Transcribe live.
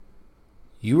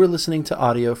You are listening to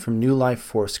audio from New Life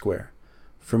Foursquare.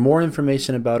 For more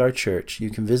information about our church, you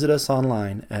can visit us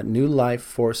online at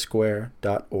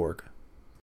newlifefoursquare.org.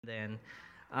 And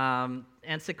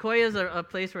Sequoia is a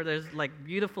place where there's like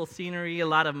beautiful scenery, a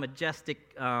lot of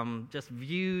majestic just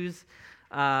views,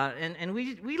 and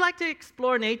we like to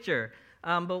explore nature.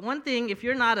 But one thing, if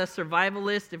you're not a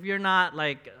survivalist, if you're not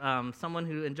like someone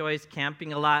who enjoys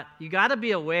camping a lot, you got to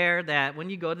be aware that when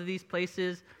you go to these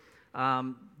places,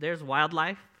 there's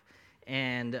wildlife,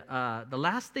 and the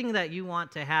last thing that you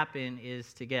want to happen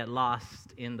is to get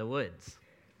lost in the woods.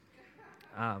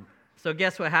 So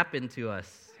guess what happened to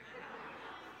us?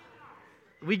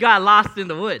 We got lost in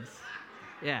the woods.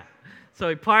 Yeah. So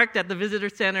we parked at the visitor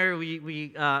center.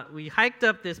 We hiked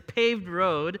up this paved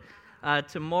road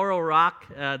to Morro Rock,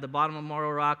 the bottom of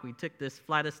Morro Rock. We took this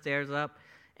flight of stairs up,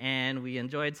 and we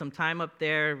enjoyed some time up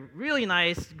there. Really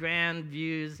nice, grand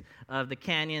views of the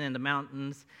canyon and the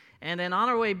mountains. And then on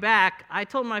our way back, I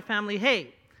told my family,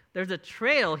 hey, there's a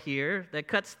trail here that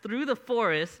cuts through the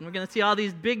forest, and we're going to see all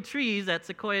these big trees at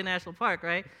Sequoia National Park,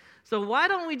 right? So why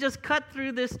don't we just cut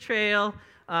through this trail,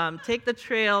 take the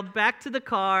trail back to the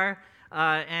car,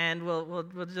 and we'll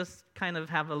just kind of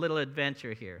have a little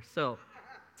adventure here. So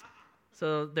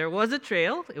there was a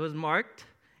trail. It was marked,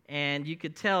 and you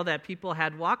could tell that people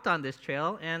had walked on this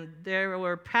trail, and there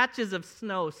were patches of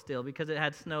snow still because it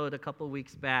had snowed a couple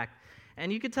weeks back. And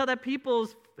you could tell that people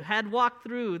had walked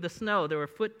through the snow. There were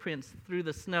footprints through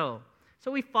the snow.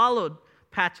 So we followed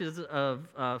patches of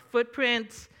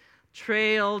footprints,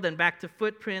 trailed, and back to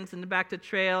footprints, and back to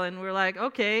trail, and we're like,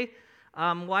 okay,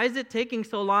 why is it taking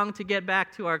so long to get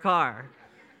back to our car?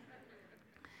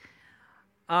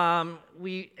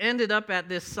 We ended up at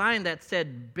this sign that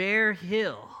said Bear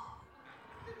Hill.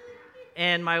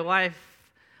 And my wife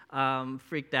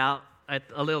freaked out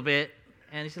a little bit,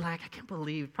 and she's like, I can't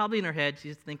believe, probably in her head,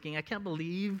 she's thinking, I can't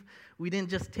believe we didn't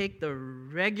just take the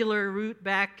regular route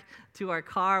back to our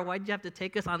car. Why'd you have to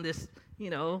take us on this,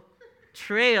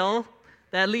 trail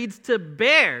that leads to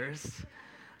bears?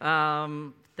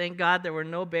 Thank God there were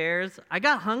no bears. I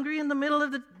got hungry in the middle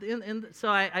of so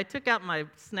I took out my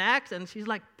snacks, and she's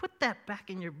like, put that back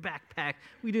in your backpack.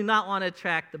 We do not want to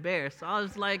attract the bears. So I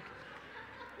was like,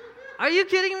 are you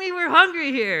kidding me? We're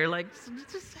hungry here. Like,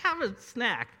 just have a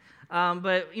snack.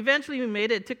 But eventually we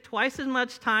made it. It took twice as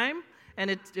much time, and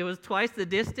it was twice the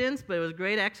distance, but it was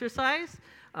great exercise.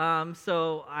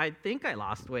 So I think I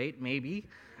lost weight, maybe.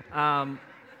 But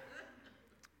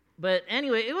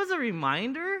anyway, it was a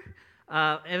reminder.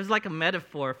 It was like a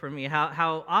metaphor for me,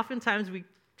 how oftentimes we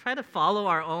try to follow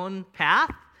our own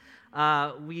path.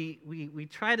 We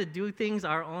try to do things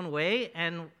our own way,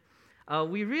 and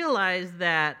we realize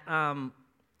that,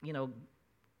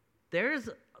 there's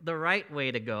the right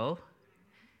way to go,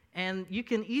 and you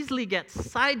can easily get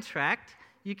sidetracked,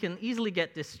 you can easily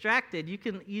get distracted, you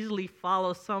can easily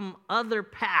follow some other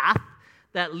path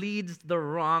that leads the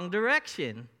wrong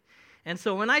direction. And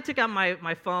so when I took out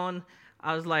my phone,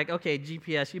 I was like, okay,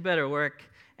 GPS, you better work.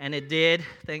 And it did,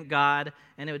 thank God,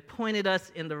 and it pointed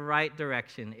us in the right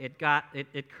direction. It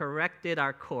corrected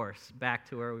our course back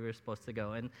to where we were supposed to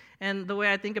go. And the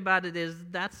way I think about it is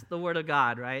that's the Word of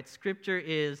God, right? Scripture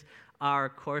is our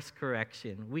course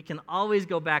correction. We can always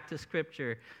go back to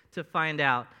Scripture to find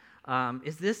out,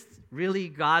 is this really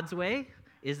God's way?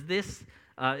 Is this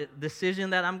decision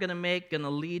that I'm going to make going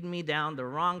to lead me down the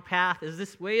wrong path? Is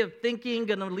this way of thinking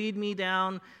going to lead me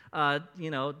down,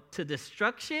 to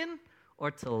destruction or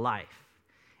to life?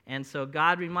 And so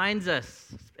God reminds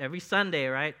us every Sunday,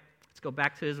 right? Let's go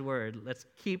back to His Word. Let's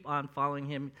keep on following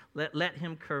Him. Let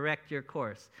Him correct your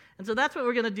course. And so that's what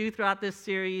we're going to do throughout this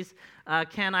series.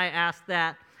 Can I ask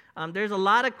that? There's a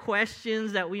lot of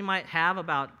questions that we might have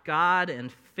about God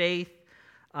and faith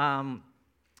and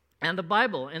the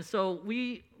Bible. And so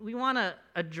we want to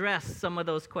address some of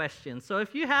those questions. So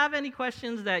if you have any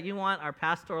questions that you want our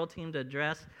pastoral team to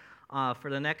address for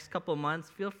the next couple of months,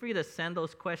 feel free to send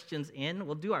those questions in.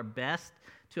 We'll do our best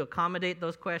to accommodate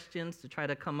those questions, to try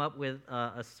to come up with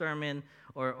a sermon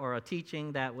or a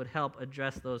teaching that would help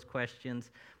address those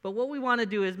questions. But what we want to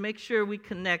do is make sure we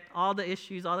connect all the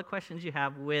issues, all the questions you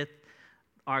have with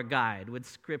our guide, with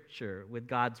Scripture, with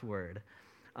God's Word.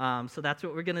 So that's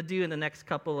what we're going to do in the next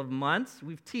couple of months.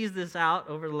 We've teased this out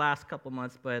over the last couple of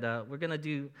months, but we're going to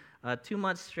do 2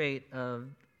 months straight of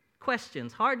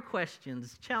questions, hard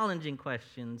questions, challenging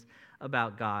questions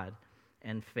about God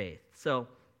and faith. So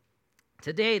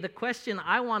today, the question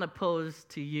I want to pose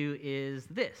to you is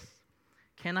this: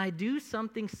 can I do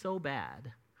something so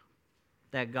bad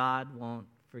that God won't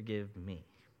forgive me?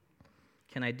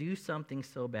 Can I do something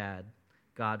so bad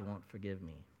God won't forgive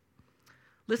me?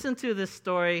 Listen to this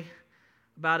story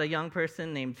about a young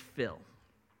person named Phil.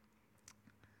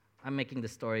 I'm making the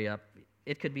story up.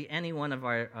 It could be any one of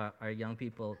our young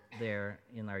people there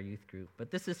in our youth group.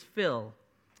 But this is Phil.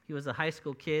 He was a high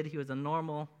school kid. He was a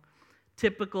normal,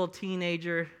 typical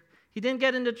teenager. He didn't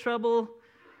get into trouble.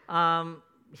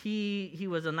 He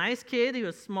was a nice kid. He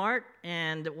was smart.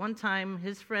 And at one time,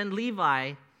 his friend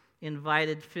Levi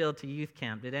invited Phil to youth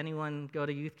camp. Did anyone go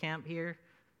to youth camp here?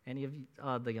 Any of you?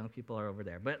 Oh, the young people are over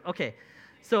there. But okay,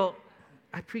 so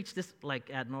I preached this like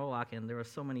at Norwalk, and there were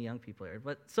so many young people here.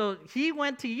 But so he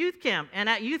went to youth camp, and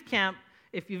at youth camp,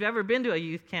 if you've ever been to a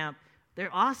youth camp,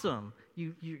 they're awesome.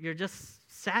 You're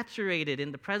just saturated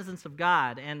in the presence of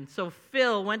God. And so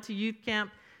Phil went to youth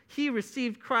camp. He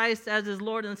received Christ as his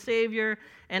Lord and Savior,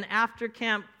 and after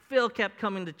camp, Phil kept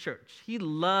coming to church. He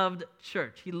loved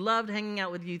church. He loved hanging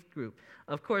out with youth group.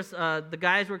 Of course, the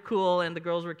guys were cool and the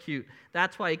girls were cute.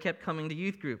 That's why he kept coming to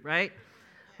youth group, right?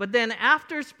 But then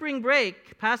after spring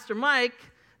break, Pastor Mike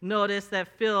noticed that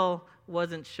Phil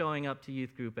wasn't showing up to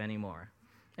youth group anymore.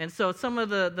 And so some of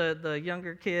the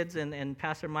younger kids and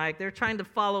Pastor Mike, they're trying to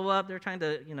follow up. They're trying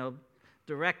to,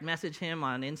 direct message him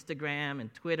on Instagram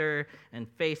and Twitter and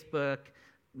Facebook.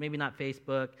 Maybe not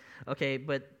Facebook. Okay,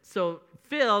 but so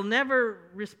Phil never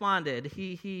responded.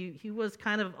 He was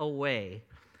kind of away.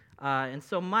 And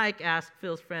so Mike asked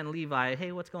Phil's friend Levi,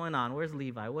 "Hey, what's going on? Where's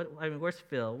Levi? Where's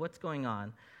Phil? What's going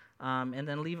on?" And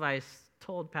then Levi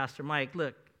told Pastor Mike,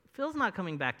 "Look, Phil's not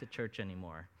coming back to church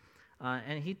anymore.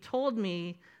 And he told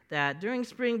me that during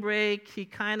spring break, he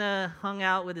kind of hung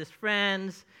out with his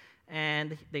friends,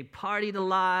 and they partied a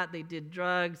lot. They did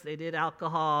drugs. They did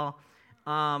alcohol.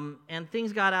 And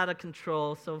things got out of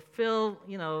control. So Phil,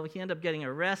 he ended up getting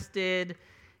arrested,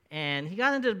 and he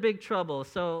got into big trouble.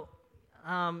 So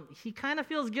he kind of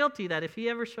feels guilty that if he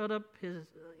ever showed up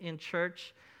in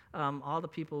church, all the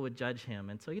people would judge him.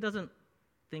 And so he doesn't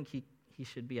think he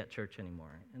should be at church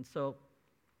anymore." And so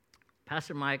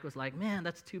Pastor Mike was like, "Man,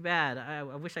 that's too bad. I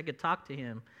wish I could talk to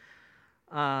him."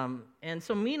 And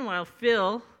so meanwhile,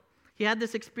 Phil, he had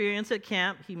this experience at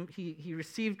camp. He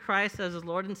received Christ as his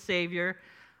Lord and Savior,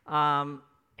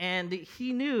 and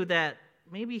he knew that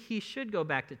maybe he should go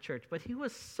back to church, but he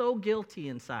was so guilty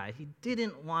inside. He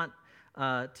didn't want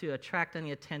to attract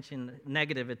any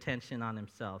negative attention on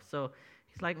himself. So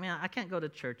he's like, "Man, I can't go to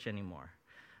church anymore."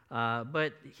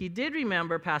 But he did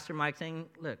remember Pastor Mike saying,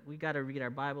 "Look, we got to read our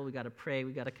Bible, we got to pray,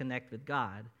 we got to connect with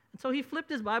God." And so he flipped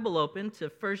his Bible open to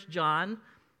 1 John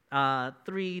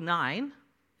 3:9,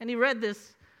 and he read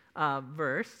this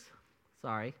verse.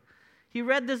 He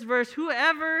read this verse: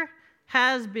 "Whoever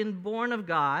has been born of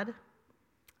God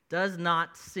does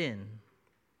not sin,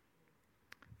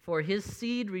 for his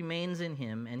seed remains in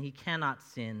him, and he cannot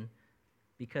sin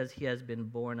because he has been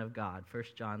born of God."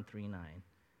 1 John 3:9.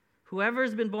 Whoever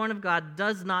has been born of God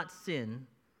does not sin,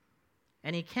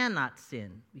 and he cannot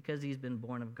sin because he's been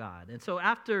born of God. And so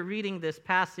after reading this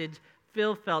passage,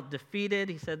 Phil felt defeated.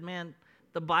 He said, "Man,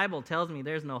 the Bible tells me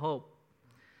there's no hope.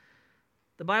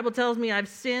 The Bible tells me I've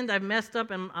sinned, I've messed up,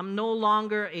 and I'm no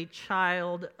longer a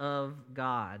child of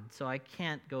God, so I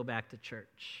can't go back to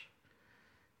church."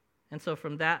 And so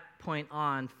from that point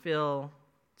on, Phil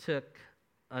took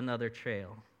another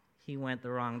trail. He went the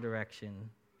wrong direction.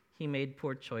 He made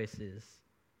poor choices.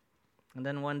 And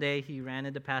then one day he ran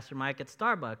into Pastor Mike at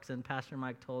Starbucks, and Pastor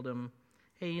Mike told him,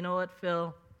 "Hey, you know what,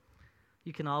 Phil?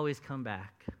 You can always come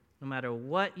back. No matter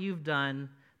what you've done,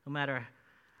 no matter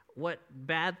what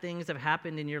bad things have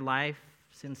happened in your life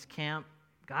since camp,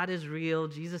 God is real,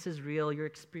 Jesus is real, your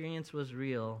experience was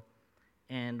real,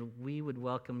 and we would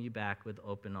welcome you back with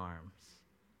open arms."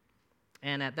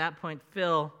 And at that point,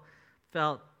 Phil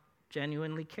felt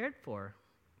genuinely cared for.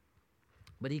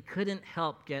 But he couldn't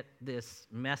help get this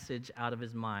message out of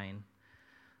his mind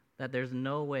that there's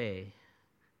no way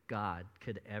God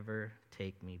could ever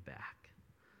take me back.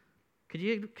 Could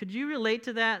you relate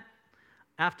to that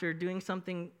after doing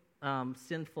something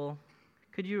sinful?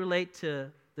 Could you relate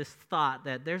to this thought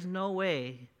that there's no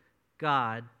way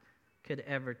God could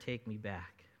ever take me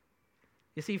back?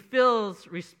 You see, Phil's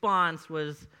response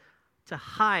was to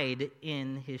hide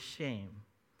in his shame.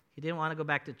 He didn't want to go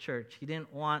back to church. He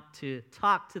didn't want to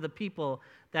talk to the people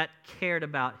that cared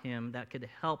about him, that could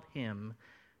help him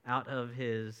out of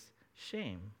his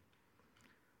shame.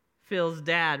 Phil's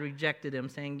dad rejected him,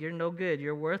 saying, "You're no good,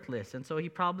 you're worthless." And so he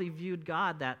probably viewed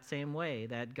God that same way,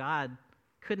 that God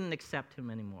couldn't accept him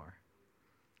anymore.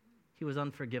 He was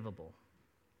unforgivable.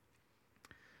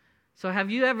 So have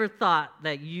you ever thought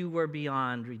that you were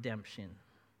beyond redemption?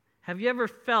 Have you ever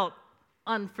felt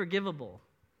unforgivable?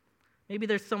 Maybe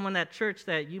there's someone at church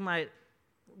that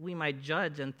we might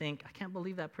judge and think, "I can't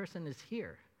believe that person is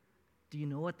here. Do you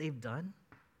know what they've done?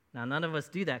 Now, none of us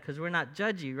do that because we're not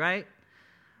judgy, right?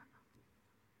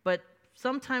 But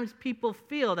sometimes people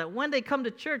feel that when they come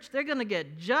to church, they're going to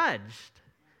get judged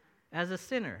as a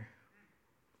sinner.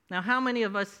 Now, how many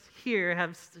of us here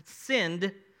have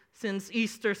sinned since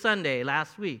Easter Sunday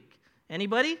last week?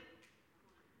 Anybody?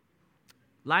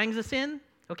 Lying's a sin?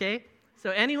 Okay.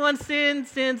 So anyone sinned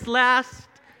since last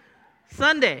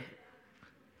Sunday?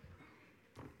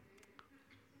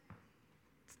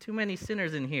 It's too many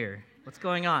sinners in here. What's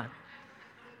going on?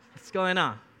 What's going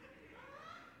on?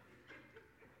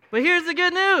 But here's the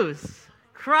good news.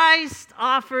 Christ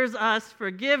offers us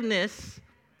forgiveness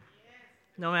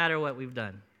no matter what we've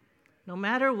done. No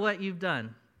matter what you've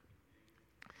done.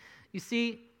 You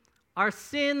see, our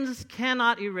sins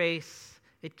cannot erase,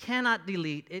 it cannot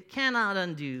delete, it cannot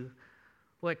undo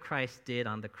what Christ did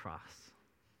on the cross.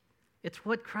 It's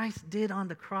what Christ did on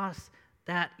the cross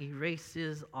that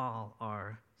erases all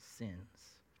our sins.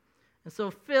 And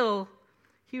so Phil,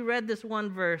 he read this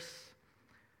one verse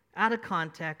out of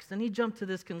context, and he jumped to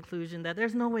this conclusion that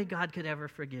there's no way God could ever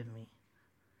forgive me.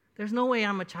 There's no way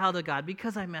I'm a child of God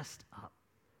because I messed up.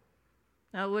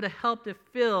 Now, it would have helped if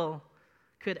Phil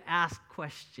could ask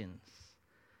questions,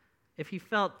 if he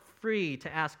felt free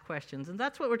to ask questions. And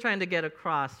that's what we're trying to get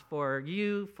across for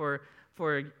you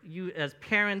as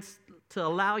parents, to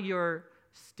allow your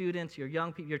students, your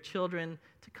young people, your children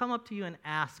to come up to you and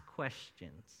ask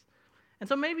questions. And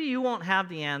so maybe you won't have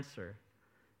the answer.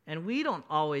 And we don't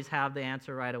always have the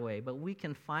answer right away, but we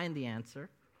can find the answer.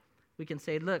 We can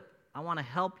say, look, I want to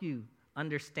help you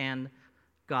understand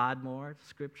God more,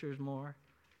 Scriptures more.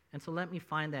 And so let me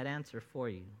find that answer for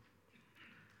you.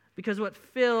 Because what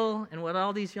Phil and what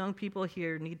all these young people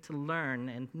here need to learn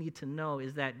and need to know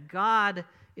is that God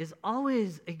is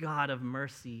always a God of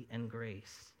mercy and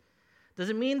grace. Does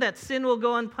it mean that sin will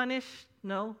go unpunished?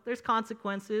 No, there's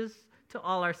consequences to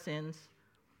all our sins.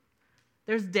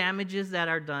 There's damages that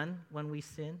are done when we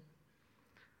sin.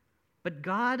 But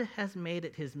God has made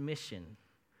it his mission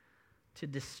to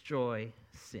destroy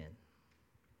sin.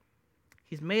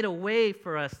 He's made a way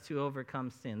for us to overcome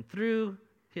sin through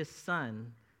his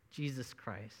Son, Jesus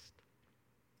Christ.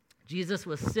 Jesus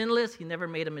was sinless. He never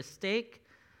made a mistake.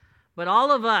 But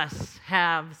all of us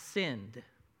have sinned.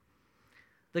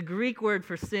 The Greek word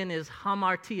for sin is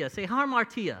hamartia. Say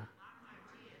hamartia.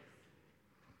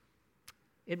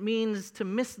 It means to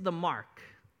miss the mark.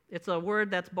 It's a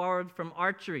word that's borrowed from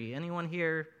archery. Anyone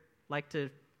here like to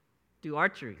do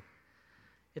archery?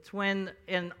 It's when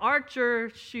an archer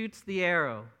shoots the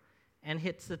arrow and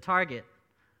hits the target.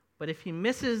 But if he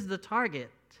misses the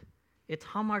target, it's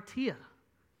hamartia.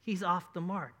 He's off the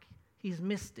mark. He's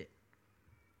missed it.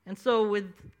 And so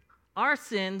with our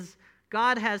sins,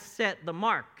 God has set the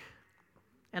mark.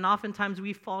 And oftentimes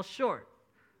we fall short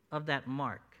of that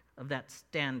mark, of that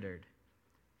standard.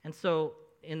 And so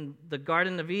in the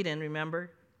Garden of Eden,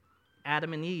 remember,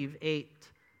 Adam and Eve ate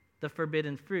the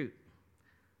forbidden fruit.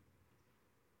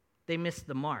 They missed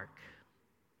the mark.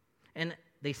 And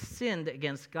they sinned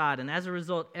against God. And as a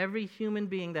result, every human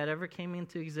being that ever came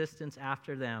into existence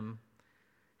after them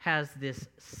has this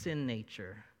sin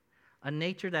nature, a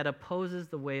nature that opposes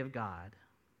the way of God.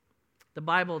 The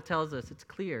Bible tells us, it's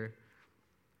clear,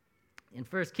 in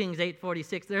 1 Kings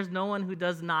 8:46, there's no one who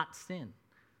does not sin.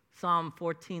 Psalm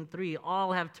 14:3,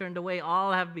 all have turned away,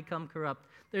 all have become corrupt.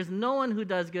 There's no one who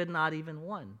does good, not even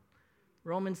one.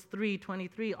 Romans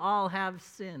 3:23, all have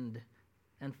sinned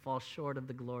and fall short of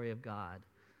the glory of God.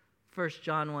 1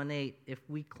 John 1:8, if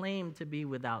we claim to be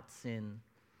without sin,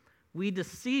 we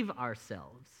deceive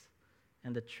ourselves,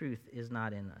 and the truth is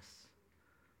not in us.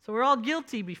 So we're all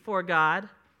guilty before God,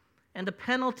 and the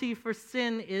penalty for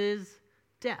sin is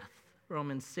death.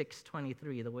 Romans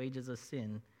 6:23, the wages of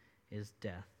sin is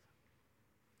death.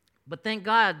 But thank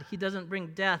God he doesn't bring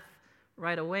death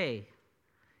right away.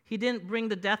 He didn't bring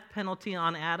the death penalty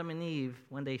on Adam and Eve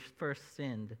when they first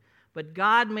sinned. But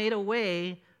God made a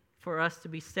way for us to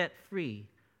be set free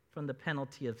from the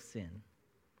penalty of sin.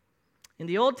 In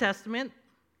the Old Testament,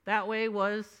 that way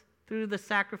was through the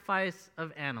sacrifice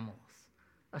of animals,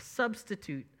 a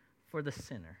substitute for the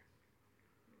sinner.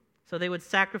 So they would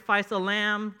sacrifice a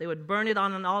lamb, they would burn it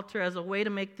on an altar as a way to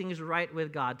make things right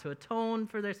with God, to atone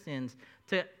for their sins,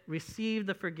 to receive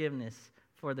the forgiveness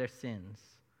for their sins.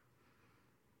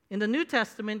 In the New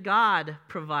Testament, God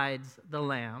provides the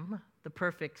lamb, the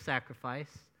perfect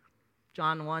sacrifice.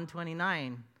 John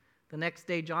 1:29, the next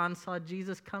day John saw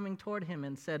Jesus coming toward him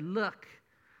and said, "Look,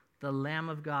 the Lamb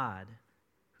of God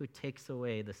who takes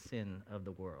away the sin of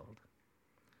the world."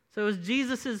 So it was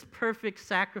Jesus' perfect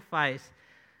sacrifice.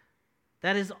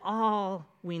 That is all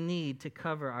we need to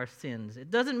cover our sins.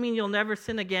 It doesn't mean you'll never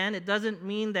sin again. It doesn't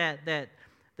mean that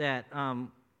that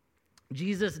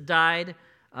Jesus died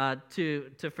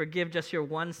to forgive just your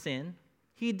one sin.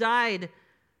 He died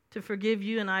to forgive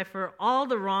you and I for all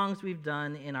the wrongs we've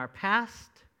done in our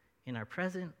past, in our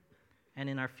present, and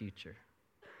in our future.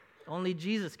 Only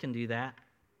Jesus can do that.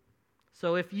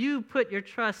 So if you put your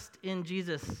trust in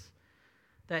Jesus,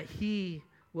 that he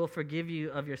will forgive you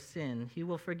of your sin. He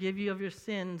will forgive you of your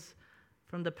sins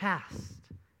from the past,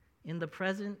 in the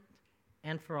present,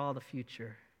 and for all the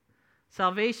future.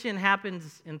 Salvation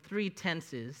happens in 3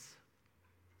 tenses.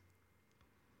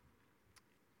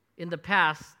 In the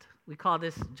past, we call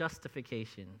this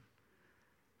justification.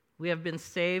 We have been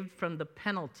saved from the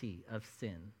penalty of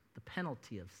sin, the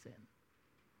penalty of sin.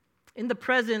 In the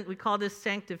present, we call this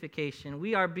sanctification.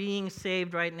 We are being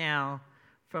saved right now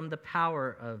from the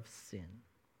power of sin.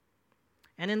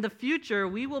 And in the future,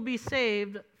 we will be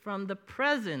saved from the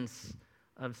presence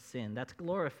of sin. That's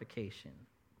glorification.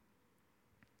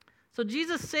 So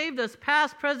Jesus saved us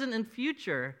past, present, and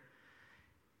future.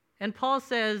 And Paul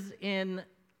says in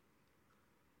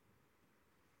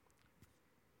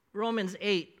Romans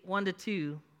 8,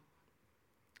 1-2,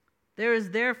 there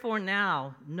is therefore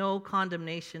now no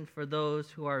condemnation for those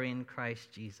who are in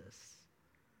Christ Jesus.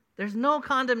 There's no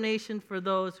condemnation for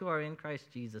those who are in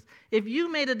Christ Jesus. If you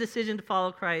made a decision to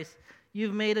follow Christ,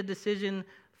 you've made a decision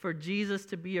for Jesus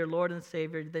to be your Lord and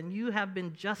Savior, then you have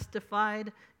been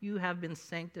justified, you have been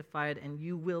sanctified, and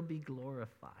you will be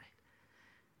glorified.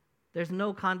 There's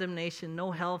no condemnation,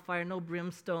 no hellfire, no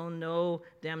brimstone, no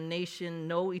damnation,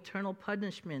 no eternal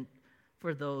punishment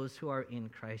for those who are in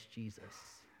Christ Jesus.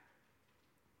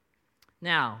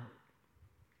 Now,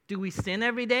 do we sin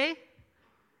every day?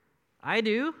 I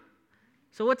do.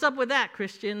 So what's up with that,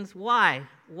 Christians? Why?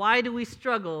 Why do we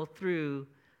struggle through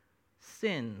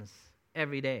sins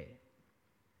every day?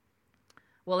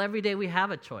 Well, every day we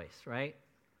have a choice, right?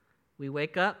 We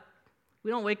wake up.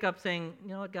 We don't wake up saying, you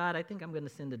know what, God, I think I'm going to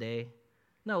sin today.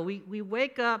 No, we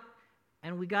wake up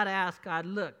and we got to ask God,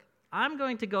 look, I'm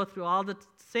going to go through all the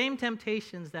same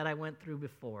temptations that I went through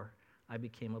before I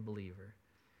became a believer.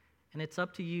 And it's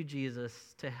up to you,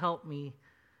 Jesus, to help me,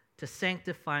 to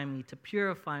sanctify me, to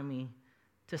purify me,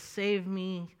 to save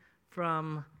me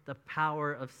from the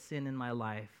power of sin in my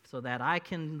life so that I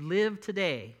can live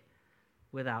today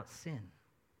without sin.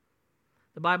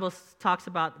 The Bible talks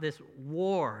about this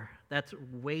war that's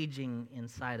waging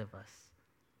inside of us.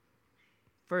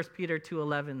 1 Peter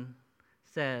 2:11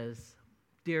 says,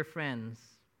 "Dear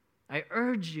friends, I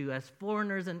urge you as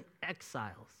foreigners and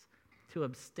exiles to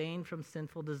abstain from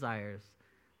sinful desires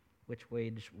which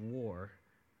wage war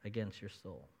against your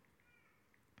soul."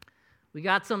 We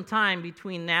got some time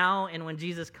between now and when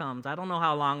Jesus comes. I don't know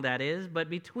how long that is, but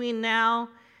between now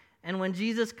and when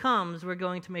Jesus comes, we're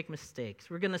going to make mistakes.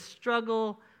 We're going to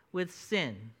struggle with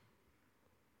sin.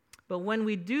 But when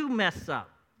we do mess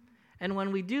up and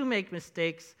when we do make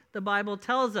mistakes, the Bible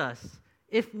tells us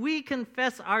if we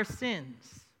confess our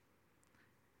sins,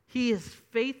 He is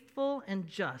faithful and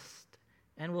just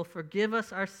and will forgive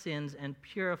us our sins and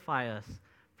purify us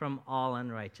from all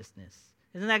unrighteousness.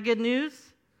 Isn't that good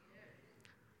news?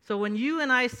 So when you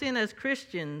and I sin as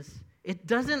Christians, it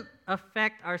doesn't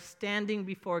affect our standing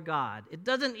before God. It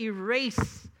doesn't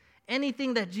erase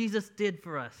anything that Jesus did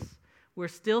for us. We're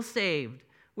still saved.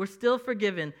 We're still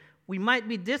forgiven. We might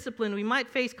be disciplined. We might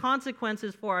face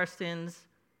consequences for our sins,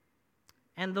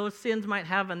 and those sins might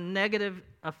have a negative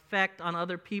effect on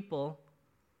other people.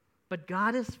 But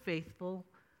God is faithful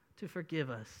to forgive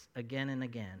us again and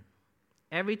again.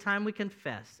 Every time we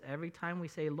confess, every time we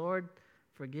say, Lord,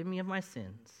 forgive me of my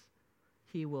sins,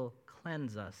 He will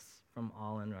cleanse us from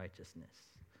all unrighteousness.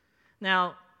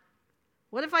 Now,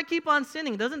 what if I keep on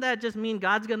sinning? Doesn't that just mean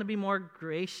God's going to be more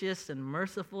gracious and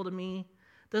merciful to me?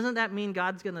 Doesn't that mean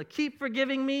God's going to keep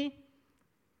forgiving me?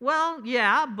 Well,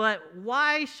 yeah, but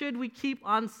why should we keep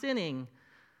on sinning?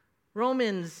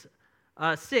 Romans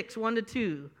 6,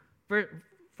 1-2.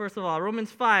 First of all,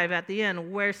 Romans 5 at the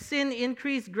end, where sin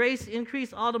increased, grace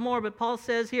increased all the more. But Paul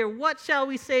says here, what shall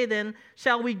we say then?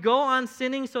 Shall we go on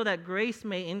sinning so that grace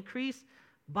may increase?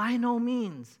 By no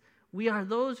means. We are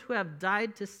those who have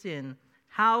died to sin.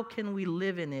 How can we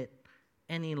live in it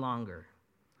any longer?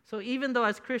 So even though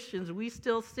as Christians we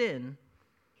still sin,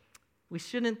 we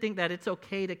shouldn't think that it's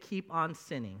okay to keep on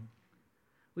sinning.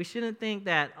 We shouldn't think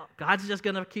that God's just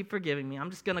going to keep forgiving me. I'm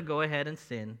just going to go ahead and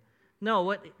sin. No,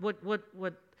 what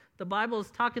the Bible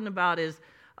is talking about is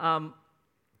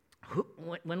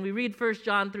when we read 1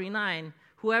 John 3:9,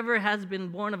 whoever has been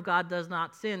born of God does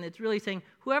not sin. It's really saying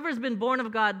whoever has been born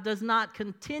of God does not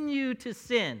continue to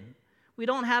sin. We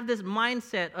don't have this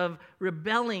mindset of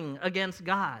rebelling against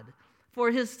God.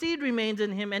 For His seed remains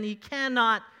in him, and he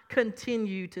cannot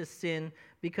continue to sin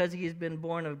because he's been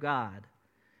born of God.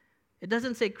 It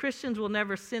doesn't say Christians will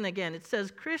never sin again. It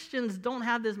says Christians don't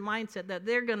have this mindset that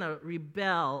they're going to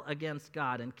rebel against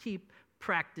God and keep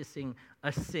practicing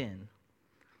a sin.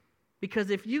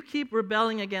 Because if you keep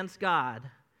rebelling against God,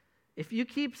 if you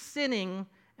keep sinning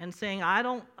and saying, I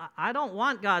don't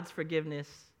want God's forgiveness,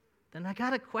 then I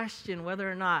got to question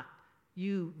whether or not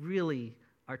you really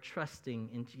are trusting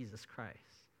in Jesus Christ.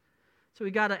 So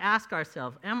we got to ask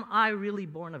ourselves, am I really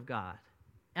born of God?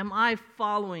 Am I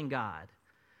following God?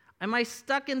 Am I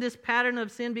stuck in this pattern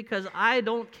of sin because I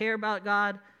don't care about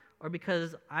God, or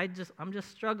because I'm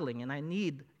just struggling and I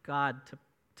need God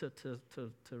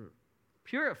to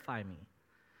purify me?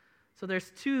 So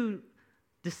there's two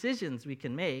decisions we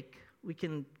can make. We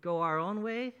can go our own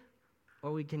way,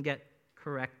 or we can get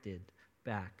corrected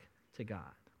back to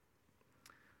God.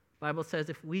 The Bible says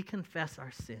if we confess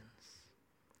our sins,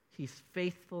 he's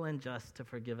faithful and just to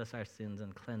forgive us our sins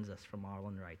and cleanse us from all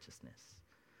unrighteousness.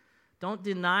 Don't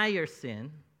deny your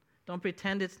sin. Don't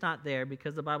pretend it's not there,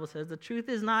 because the Bible says the truth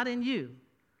is not in you.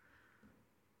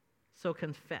 So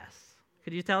confess.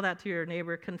 Could you tell that to your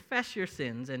neighbor? Confess your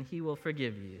sins and he will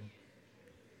forgive you.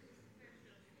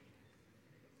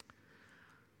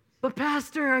 But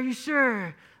Pastor, are you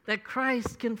sure that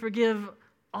Christ can forgive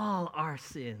all our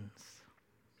sins?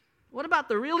 What about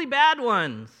the really bad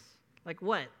ones? Like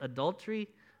what? Adultery?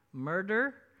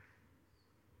 Murder?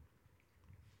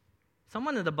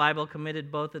 Someone in the Bible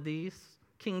committed both of these.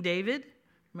 King David,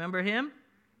 remember him?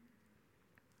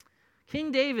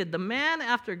 King David, the man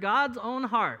after God's own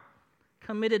heart,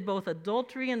 committed both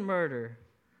adultery and murder.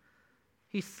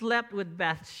 He slept with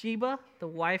Bathsheba, the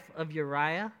wife of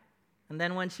Uriah, and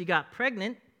then when she got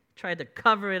pregnant, tried to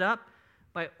cover it up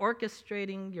by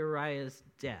orchestrating Uriah's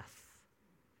death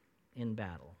in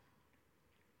battle.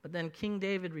 But then King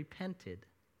David repented.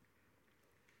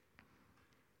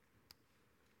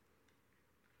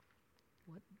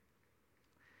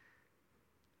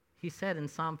 He said in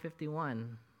Psalm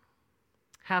 51,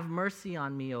 "Have mercy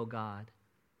on me, O God,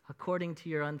 according to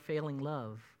your unfailing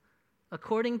love.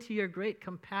 According to your great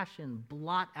compassion,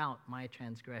 blot out my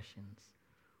transgressions.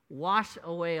 Wash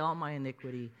away all my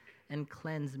iniquity and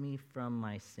cleanse me from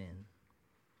my sin."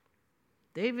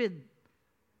 David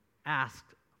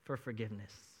asked for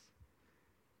forgiveness,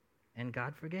 and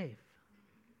God forgave.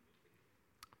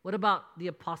 What about the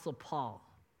Apostle Paul?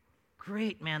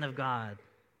 Great man of God.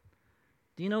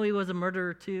 Do you know he was a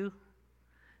murderer too?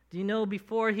 Do you know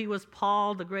before he was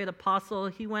Paul, the great apostle,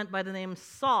 he went by the name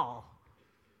Saul?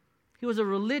 He was a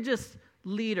religious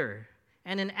leader.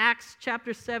 And in Acts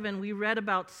chapter 7, we read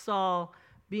about Saul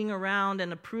being around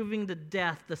and approving the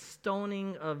death, the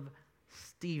stoning of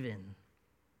Stephen.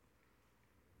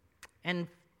 And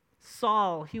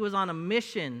Saul, he was on a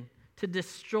mission to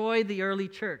destroy the early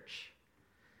church.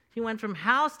 He went from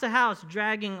house to house,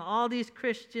 dragging all these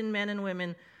Christian men and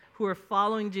women who were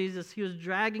following Jesus. He was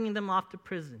dragging them off to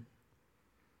prison.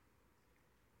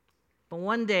 But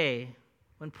one day,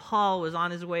 when Paul was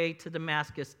on his way to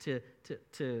Damascus to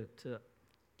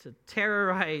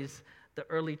terrorize the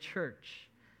early church,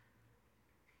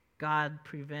 God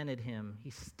prevented him. He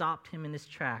stopped him in his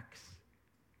tracks,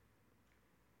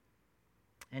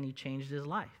 and he changed his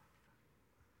life.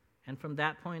 And from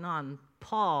that point on,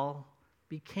 Paul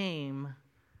became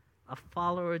a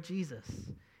follower of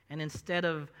Jesus. And instead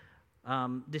of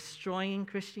destroying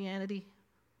Christianity,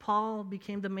 Paul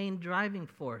became the main driving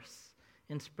force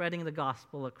in spreading the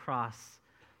gospel across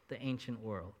the ancient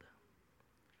world.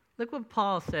 Look what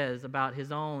Paul says about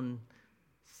his own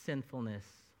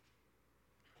sinfulness.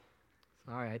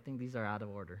 Sorry, I think these are out of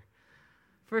order.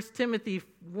 1 Timothy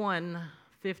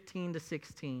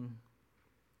 1:15-16.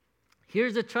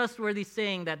 Here's a trustworthy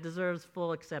saying that deserves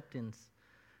full acceptance.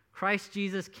 Christ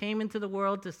Jesus came into the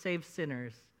world to save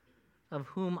sinners, of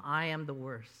whom I am the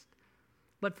worst.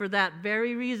 But for that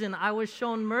very reason, I was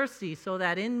shown mercy, so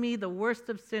that in me, the worst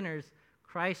of sinners,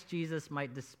 Christ Jesus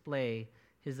might display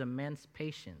his immense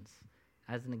patience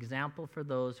as an example for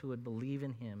those who would believe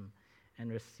in him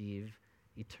and receive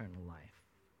eternal life.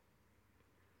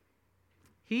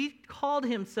 He called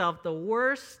himself the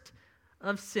worst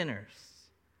of sinners.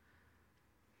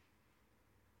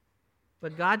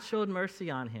 But God showed mercy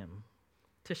on him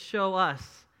to show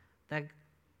us that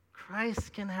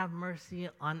Christ can have mercy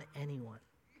on anyone.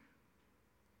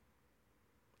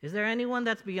 Is there anyone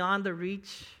that's beyond the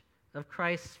reach of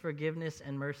Christ's forgiveness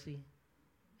and mercy?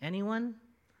 Anyone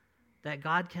that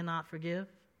God cannot forgive?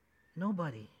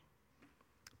 Nobody.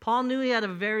 Paul knew he had a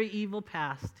very evil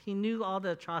past. He knew all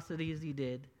the atrocities he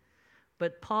did.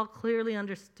 But Paul clearly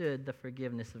understood the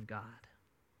forgiveness of God.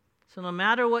 So no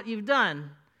matter what you've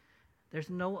done, There's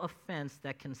no offense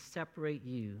that can separate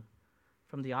you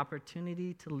from the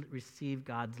opportunity to receive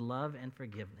God's love and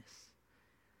forgiveness.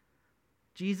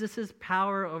 Jesus'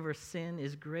 power over sin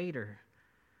is greater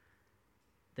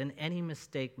than any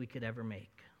mistake we could ever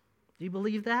make. Do you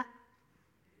believe that?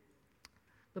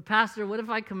 But Pastor, what if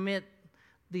I commit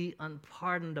the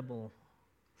unpardonable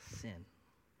sin?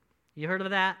 You heard of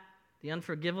that? The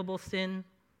unforgivable sin?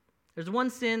 There's one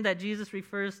sin that Jesus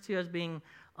refers to as being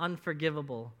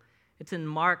unforgivable. It's in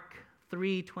Mark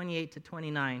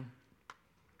 3:28-29. A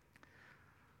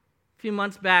few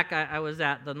months back, I was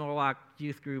at the Norwalk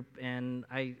youth group, and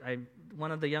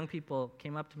one of the young people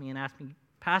came up to me and asked me,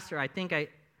 Pastor, I think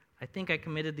I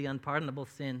committed the unpardonable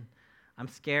sin. I'm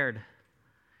scared.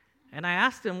 And I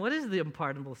asked him, what is the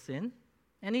unpardonable sin?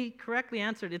 And he correctly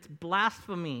answered, it's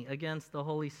blasphemy against the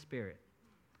Holy Spirit.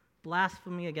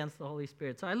 Blasphemy against the Holy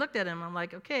Spirit. So I looked at him, I'm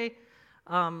like, okay,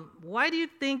 why do you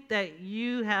think that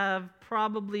you have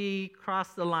probably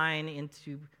crossed the line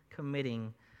into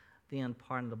committing the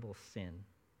unpardonable sin?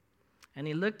 And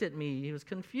he looked at me, he was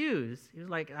confused. He was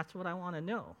like, that's what I want to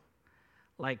know.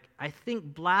 Like, I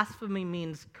think blasphemy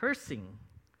means cursing.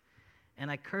 And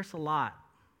I curse a lot.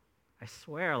 I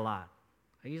swear a lot.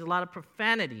 I use a lot of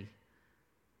profanity.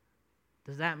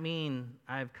 Does that mean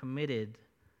I've committed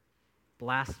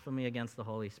blasphemy against the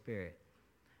Holy Spirit?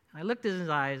 And I looked in his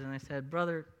eyes and I said,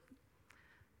 brother,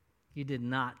 you did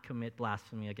not commit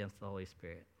blasphemy against the Holy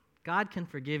Spirit. God can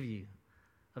forgive you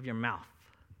of your mouth,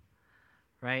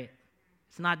 right?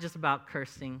 It's not just about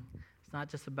cursing. It's not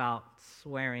just about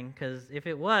swearing, because if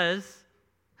it was,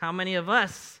 how many of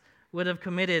us would have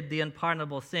committed the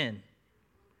unpardonable sin?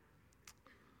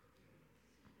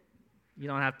 You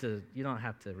don't have to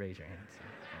raise your hands.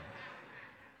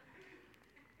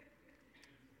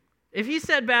 If he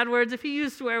said bad words, if he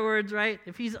used swear words, right?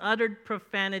 If he's uttered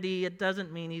profanity, it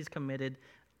doesn't mean he's committed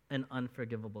an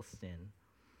unforgivable sin.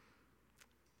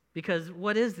 Because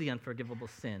what is the unforgivable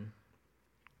sin?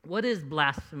 What is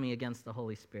blasphemy against the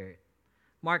Holy Spirit?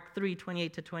 Mark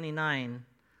 3:28-29. Let me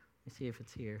see if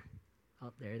it's here.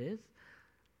 Oh, there it is.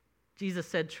 Jesus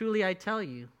said, truly I tell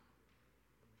you,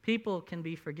 people can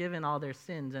be forgiven all their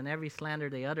sins and every slander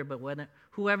they utter, but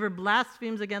whoever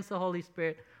blasphemes against the Holy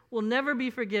Spirit will never be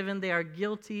forgiven. They are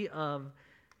guilty of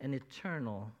an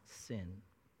eternal sin.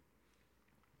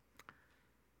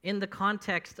 In the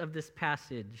context of this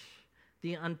passage,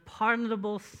 the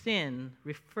unpardonable sin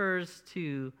refers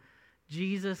to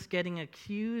Jesus getting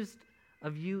accused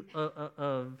of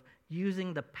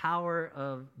using the power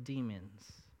of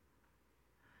demons.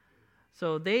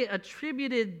 So they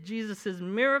attributed Jesus'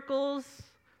 miracles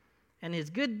and his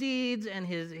good deeds and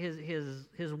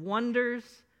his wonders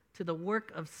to the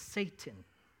work of Satan.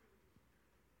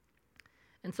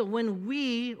 And so when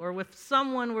we, or if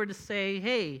someone were to say,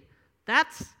 hey,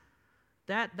 that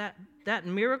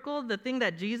miracle, the thing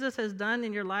that Jesus has done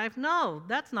in your life, no,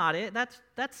 that's not it.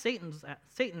 That's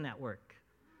Satan at work.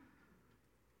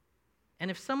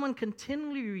 And if someone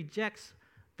continually rejects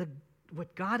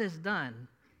what God has done,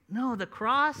 no, the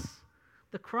cross,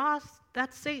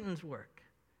 that's Satan's work.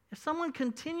 If someone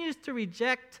continues to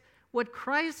reject what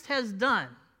Christ has done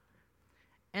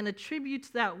and attributes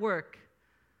that work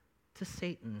to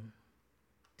Satan,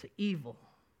 to evil,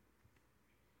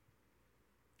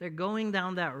 they're going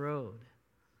down that road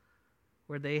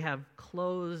where they have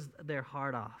closed their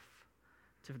heart off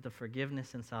to the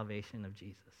forgiveness and salvation of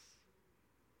Jesus.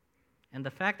 And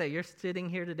the fact that you're sitting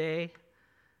here today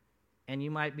and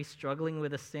you might be struggling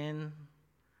with a sin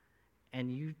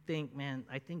and you think, man,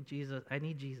 I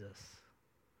need Jesus.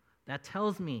 That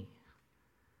tells me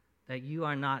that you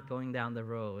are not going down the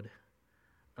road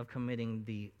of committing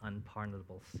the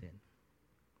unpardonable sin.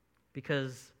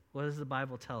 Because what does the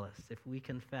Bible tell us? If we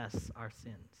confess our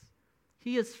sins,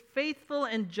 he is faithful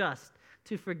and just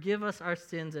to forgive us our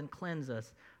sins and cleanse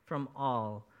us from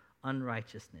all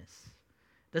unrighteousness.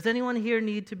 Does anyone here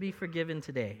need to be forgiven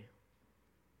today?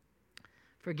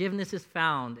 Forgiveness is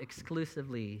found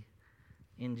exclusively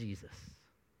in Jesus.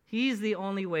 He's the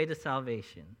only way to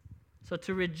salvation. So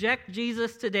to reject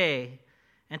Jesus today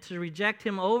and to reject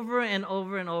him over and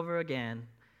over and over again,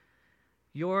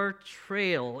 your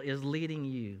trail is leading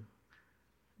you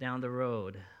down the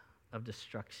road of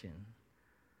destruction.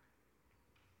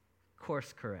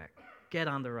 Course correct. Get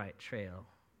on the right trail.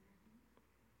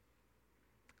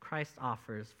 Christ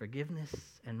offers forgiveness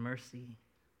and mercy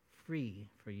free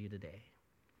for you today.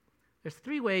 There's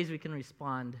 3 ways we can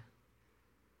respond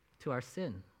to our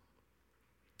sin.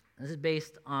 This is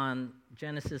based on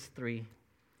Genesis 3.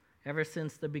 Ever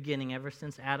since the beginning, ever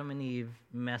since Adam and Eve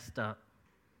messed up,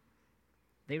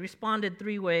 they responded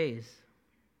 3 ways.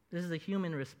 This is a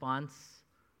human response.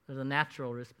 There's a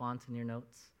natural response in your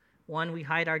notes. One, we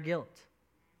hide our guilt.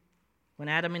 When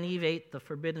Adam and Eve ate the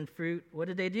forbidden fruit, what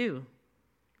did they do?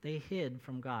 They hid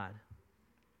from God.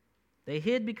 They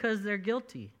hid because they're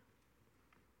guilty.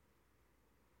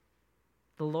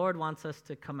 The Lord wants us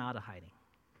to come out of hiding.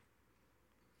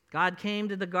 God came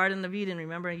to the Garden of Eden.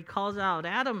 Remember, he calls out,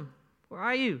 Adam, where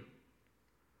are you?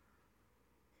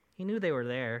 He knew they were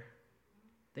there.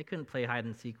 They couldn't play hide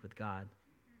and seek with God.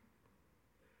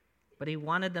 But he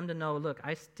wanted them to know, look,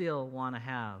 I still want to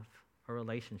have a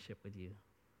relationship with you.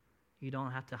 You don't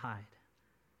have to hide.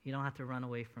 You don't have to run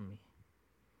away from me.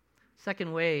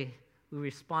 Second way we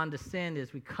respond to sin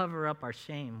is we cover up our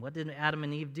shame. What did Adam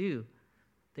and Eve do?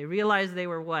 They realized they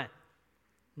were what?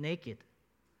 Naked.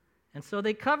 And so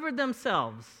they covered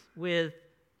themselves with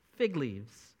fig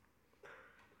leaves.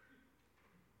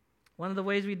 One of the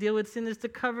ways we deal with sin is to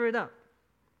cover it up.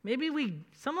 Maybe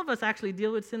some of us actually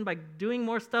deal with sin by doing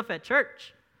more stuff at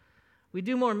church. We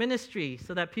do more ministry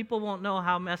so that people won't know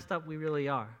how messed up we really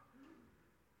are.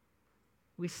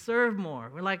 We serve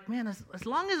more. We're like, man, as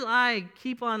long as I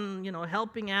keep on,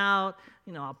 helping out,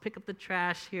 I'll pick up the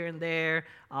trash here and there.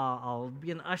 I'll be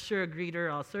an usher, a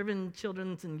greeter. I'll serve in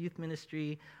children's and youth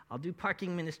ministry. I'll do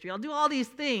parking ministry. I'll do all these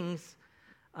things.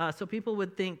 So people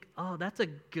would think, oh, that's a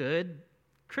good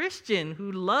Christian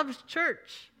who loves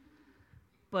church.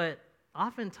 But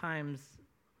oftentimes,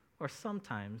 or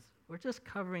sometimes, we're just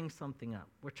covering something up.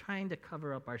 We're trying to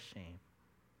cover up our shame.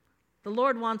 The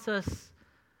Lord wants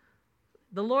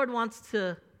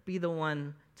to be the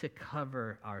one to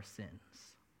cover our sins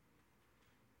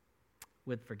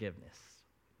with forgiveness.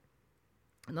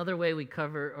 Another way we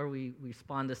cover or we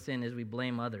respond to sin is we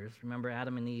blame others. Remember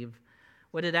Adam and Eve?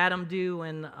 What did Adam do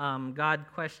when God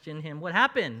questioned him? What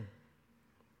happened?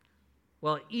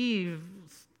 Well, Eve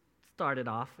started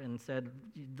off and said,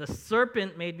 the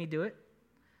serpent made me do it.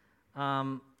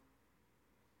 Adam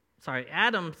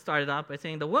started off by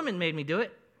saying, the woman made me do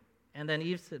it. And then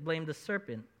Eve blamed the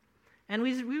serpent. And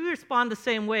we respond the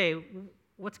same way.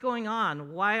 What's going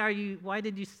on? Why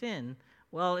did you sin?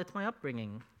 Well, it's my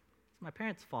upbringing. It's my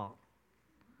parents' fault.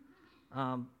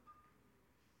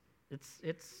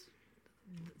 It's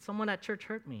someone at church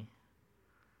hurt me.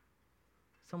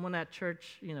 Someone at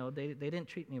church, they didn't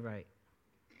treat me right.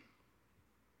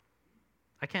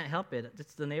 I can't help it.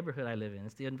 It's the neighborhood I live in.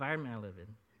 It's the environment I live in.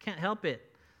 I can't help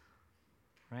it.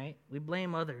 Right? We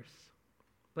blame others.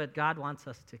 But God wants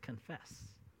us to confess.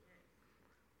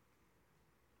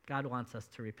 God wants us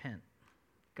to repent.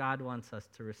 God wants us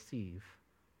to receive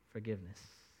forgiveness.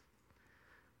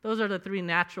 Those are the three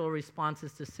natural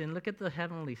responses to sin. Look at the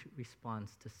heavenly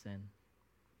response to sin.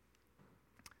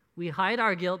 We hide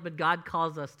our guilt, but God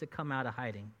calls us to come out of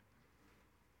hiding.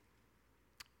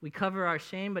 We cover our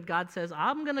shame, but God says,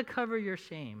 I'm going to cover your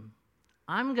shame.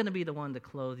 I'm going to be the one to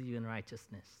clothe you in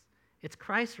righteousness. It's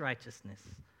Christ's righteousness,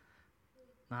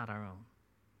 not our own.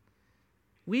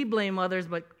 We blame others,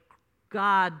 but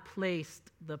God placed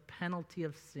the penalty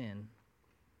of sin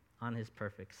on his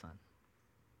perfect Son.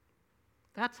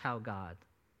 That's how God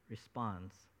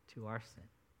responds to our sin.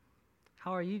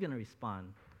 How are you going to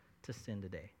respond to sin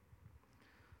today?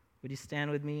 Would you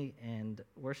stand with me, and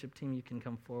worship team, you can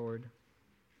come forward.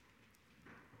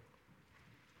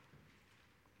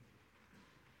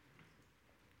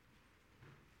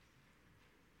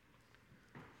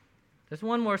 There's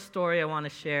one more story I want to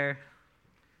share.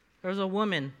 There was a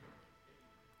woman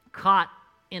caught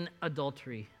in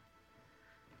adultery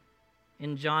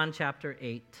in John chapter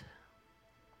 8.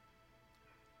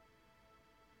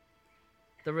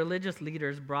 The religious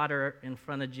leaders brought her in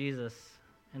front of Jesus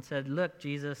and said, look,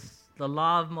 Jesus, the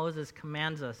law of Moses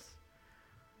commands us.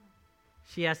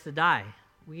 She has to die.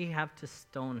 We have to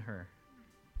stone her.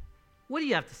 What do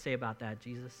you have to say about that,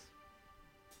 Jesus?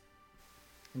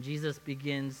 And Jesus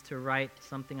begins to write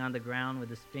something on the ground with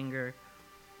his finger.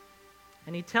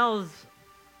 And he tells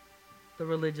the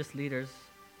religious leaders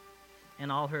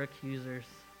and all her accusers,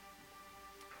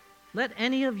 let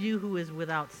any of you who is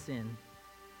without sin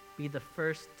be the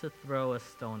first to throw a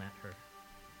stone at her.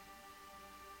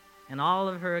 And all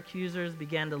of her accusers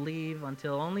began to leave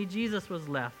until only Jesus was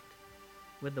left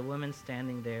with the woman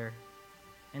standing there.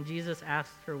 And Jesus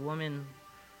asked her, woman,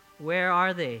 where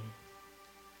are they?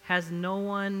 Has no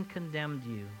one condemned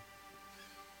you?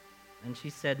 And she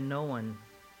said, no one,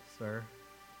 sir.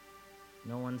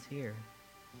 No one's here.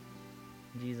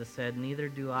 And Jesus said, neither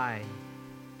do I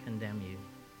condemn you.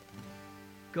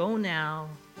 Go now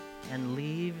and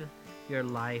leave your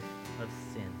life of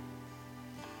sin.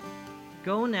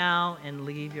 Go now and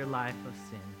leave your life of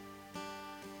sin.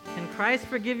 Can Christ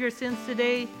forgive your sins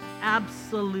today?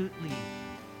 Absolutely,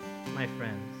 my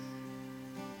friends.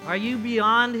 Are you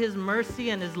beyond His mercy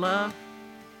and His love?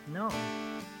 No.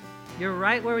 You're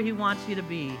right where He wants you to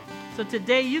be. So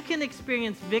today you can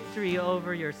experience victory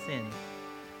over your sins.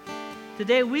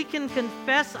 Today we can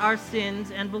confess our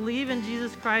sins and believe in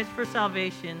Jesus Christ for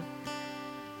salvation.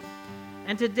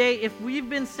 And today, if we've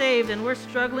been saved and we're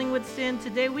struggling with sin,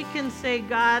 today we can say,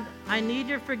 God, I need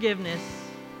your forgiveness.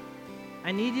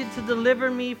 I need you to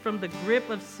deliver me from the grip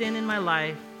of sin in my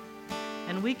life.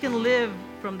 And we can live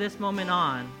from this moment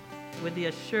on with the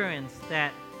assurance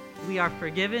that we are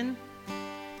forgiven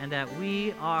and that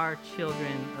we are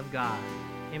children of God.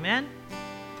 Amen?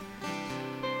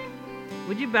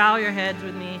 Would you bow your heads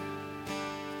with me?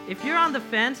 If you're on the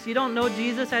fence, you don't know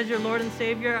Jesus as your Lord and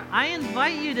Savior, I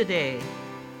invite you today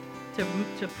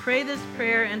to pray this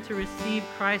prayer and to receive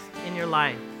Christ in your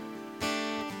life.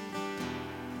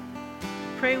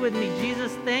 Pray with me.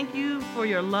 Jesus, thank you for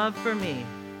your love for me.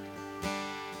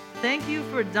 Thank you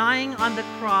for dying on the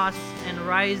cross and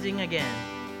rising again.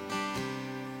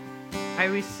 I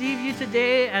receive you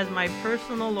today as my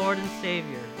personal Lord and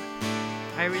Savior.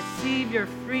 I receive your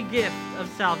free gift of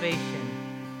salvation.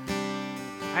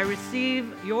 I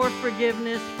receive your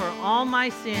forgiveness for all my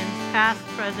sins, past,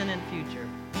 present, and future.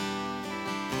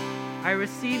 I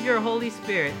receive your Holy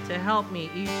Spirit to help me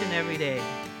each and every day.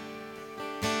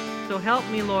 So help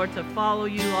me, Lord, to follow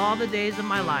you all the days of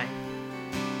my life.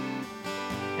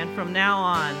 And from now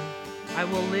on, I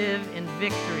will live in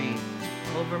victory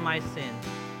over my sins.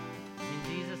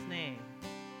 In Jesus' name,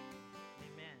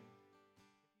 amen.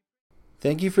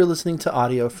 Thank you for listening to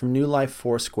audio from New Life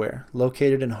Foursquare,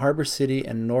 located in Harbor City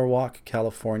and Norwalk,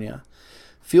 California.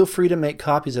 Feel free to make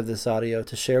copies of this audio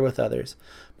to share with others,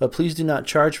 but please do not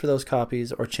charge for those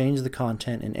copies or change the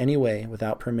content in any way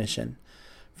without permission.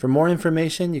 For more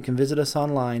information, you can visit us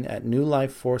online at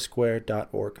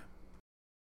newlifefoursquare.org.